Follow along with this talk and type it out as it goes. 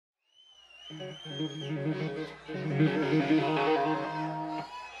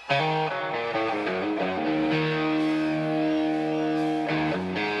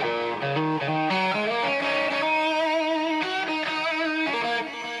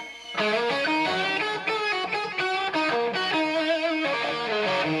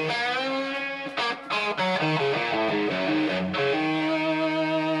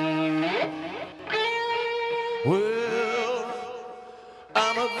Well,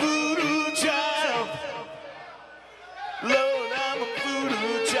 I'm a voodoo child. Lord, I'm a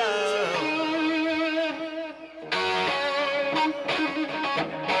voodoo child.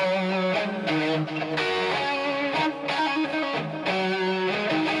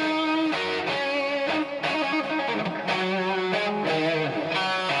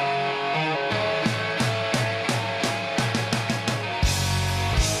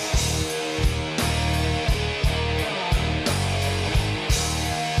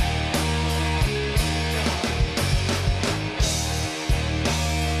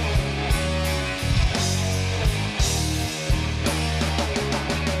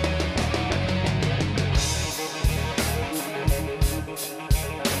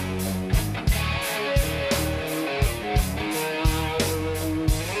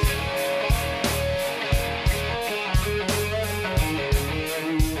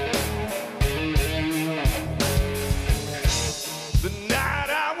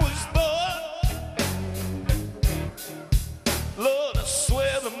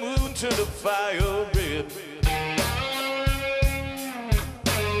 To the fire red.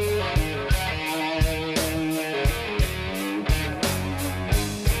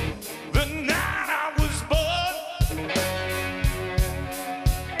 The night I was born,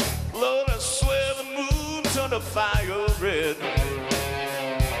 Lord, I swear the moon turned the fire red.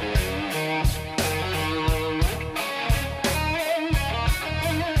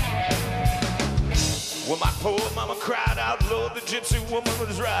 Well, my poor mama cried out, Lord, the gypsy woman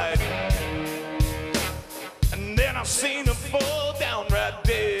was right. And then I seen her fall down right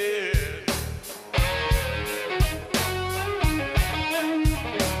dead.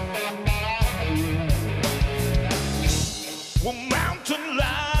 Well, mountain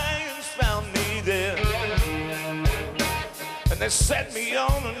lions found me there, and they set me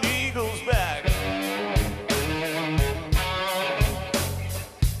on an eagle's back.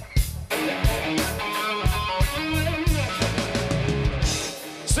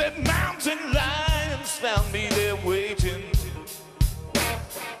 Mountain lions found me there waiting,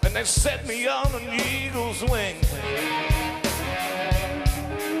 and they set me on an eagle's wing.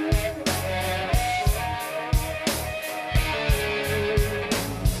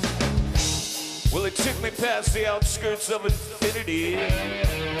 Well, they took me past the outskirts of infinity,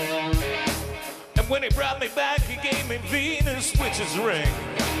 and when he brought me back, he gave me Venus, witch's ring.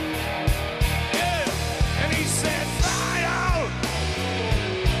 Yeah, and he said, fly out!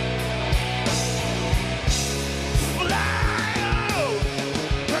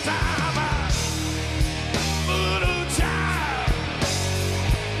 Cause I'm a voodoo child.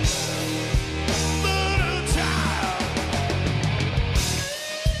 Voodoo child.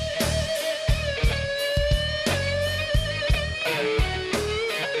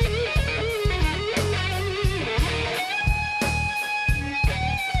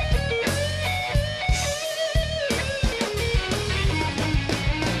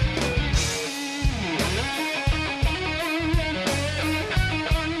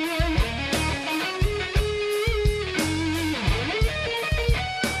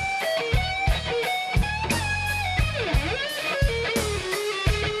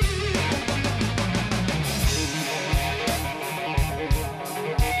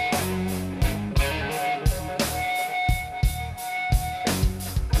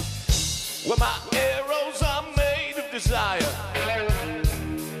 Well, my arrows are made of desire.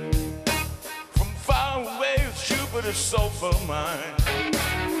 From far away is Jupiter's sulfur mine.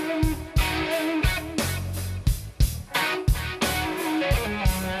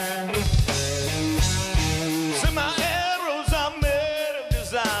 So my arrows are made of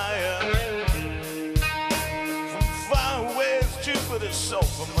desire. From far away is Jupiter's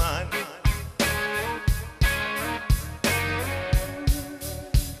sulfur mine.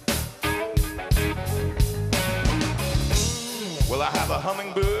 Well, I have a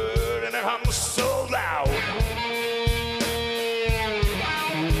hummingbird and it hums so loud.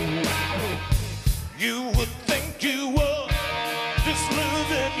 You would think you were just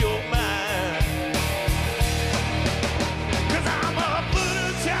losing your mind.